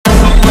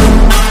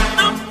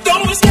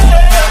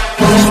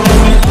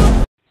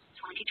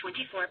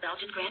2024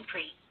 Belgian Grand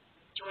Prix.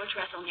 George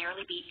Russell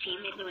narrowly beat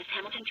teammate Lewis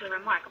Hamilton to a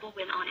remarkable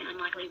win on an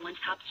unlikely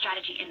one-stop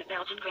strategy in the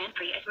Belgian Grand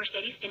Prix as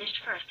Mercedes finished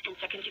first and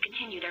second to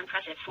continue their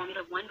impressive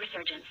Formula One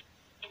resurgence.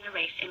 In a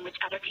race in which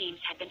other teams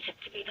had been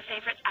tipped to be the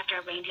favorites after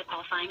a range of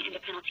qualifying and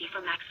a penalty for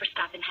Max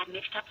Verstappen had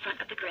mixed up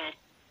front of the grid.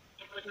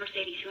 It was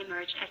Mercedes who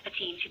emerged as the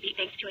team to beat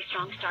thanks to a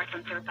strong start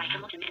from third by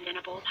Hamilton and then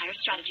a bold tire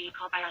strategy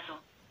called by Russell.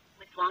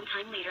 With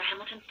longtime leader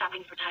Hamilton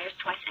stopping for tires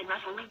twice and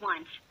Russell only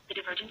once, the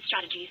divergent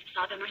strategies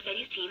saw the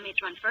Mercedes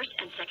teammates run first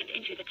and second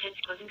into the tense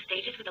closing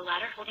stages with the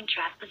latter holding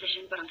track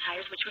position but on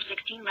tires which were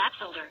 16 laps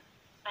older.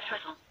 But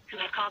Russell,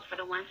 who had called for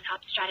the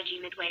one-stop strategy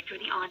midway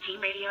through the on-team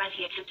radio as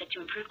he attempted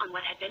to improve on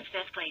what had been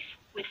fifth place,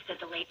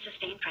 withstood the late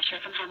sustained pressure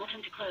from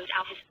Hamilton to close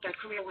out his third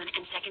career win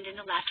and second in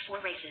the last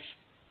 4 races.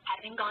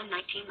 Having gone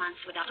 19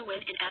 months without a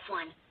win in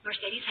F1,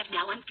 Mercedes have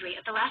now won 3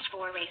 of the last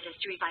 4 races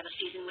to revive a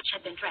season which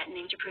had been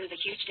threatening to prove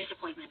a huge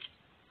disappointment.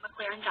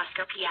 McLaren's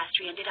Oscar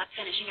Piastri ended up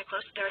finishing a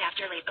close third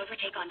after a late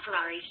overtake on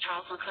Ferrari's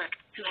Charles Leclerc,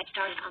 who had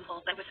started on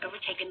pole but was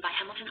overtaken by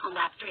Hamilton on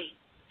lap 3.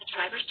 The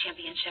Drivers'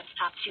 Championship's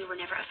top 2 were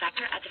never a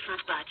factor at the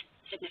front but,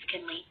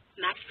 significantly,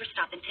 Max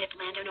Verstappen tipped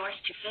Lando Norris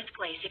to 5th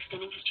place,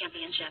 extending his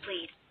championship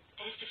lead.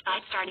 This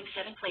despite starting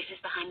 7 places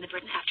behind the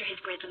Briton after his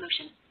grid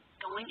demotion.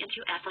 Going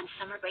into F1's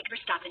summer break,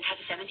 Verstappen has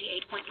a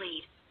 78-point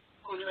lead.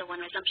 Formula One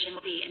resumption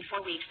will be in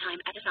 4 weeks'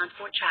 time at the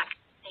Zandvoort track.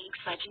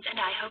 Thanks, legends,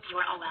 and I hope you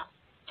are all well.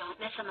 Don't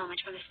miss a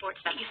moment from the sports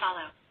that you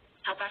follow.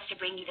 Help us to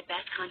bring you the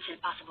best content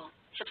possible.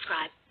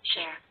 Subscribe,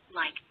 share,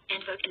 like,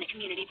 and vote in the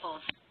community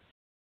polls.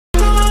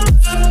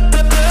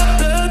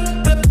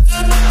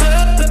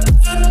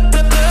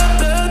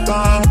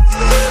 I'm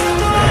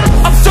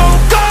so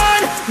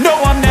gone, no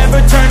I'm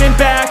never turning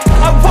back.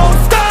 I won't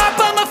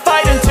stop, I'ma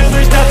fight until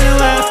there's nothing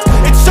left.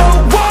 It's so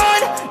on,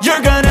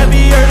 you're gonna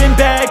be hurting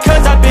bad,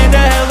 cause I've been to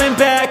hell and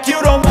back. You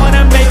don't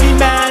wanna make me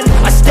mad,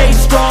 I stay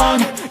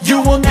strong,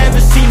 you will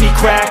never see me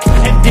crack.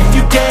 And if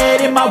you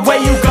get in my way,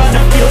 you're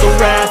gonna feel the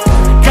wrath.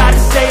 Gotta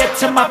say it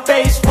to my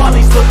face while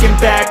he's looking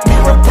back.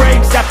 Mirror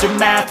breaks after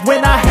math.